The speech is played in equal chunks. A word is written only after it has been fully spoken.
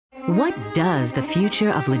What does the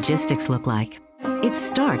future of logistics look like? It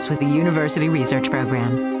starts with the University Research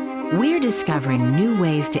Program. We're discovering new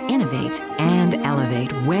ways to innovate and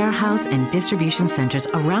elevate warehouse and distribution centers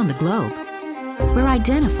around the globe. We're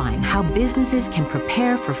identifying how businesses can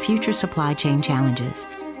prepare for future supply chain challenges.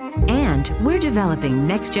 And we're developing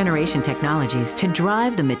next-generation technologies to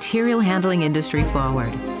drive the material handling industry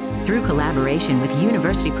forward. Through collaboration with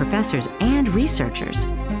university professors and researchers,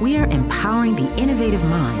 we are empowering the innovative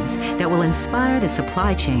minds that will inspire the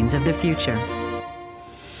supply chains of the future.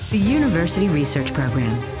 The University Research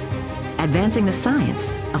Program, advancing the science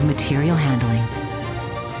of material handling.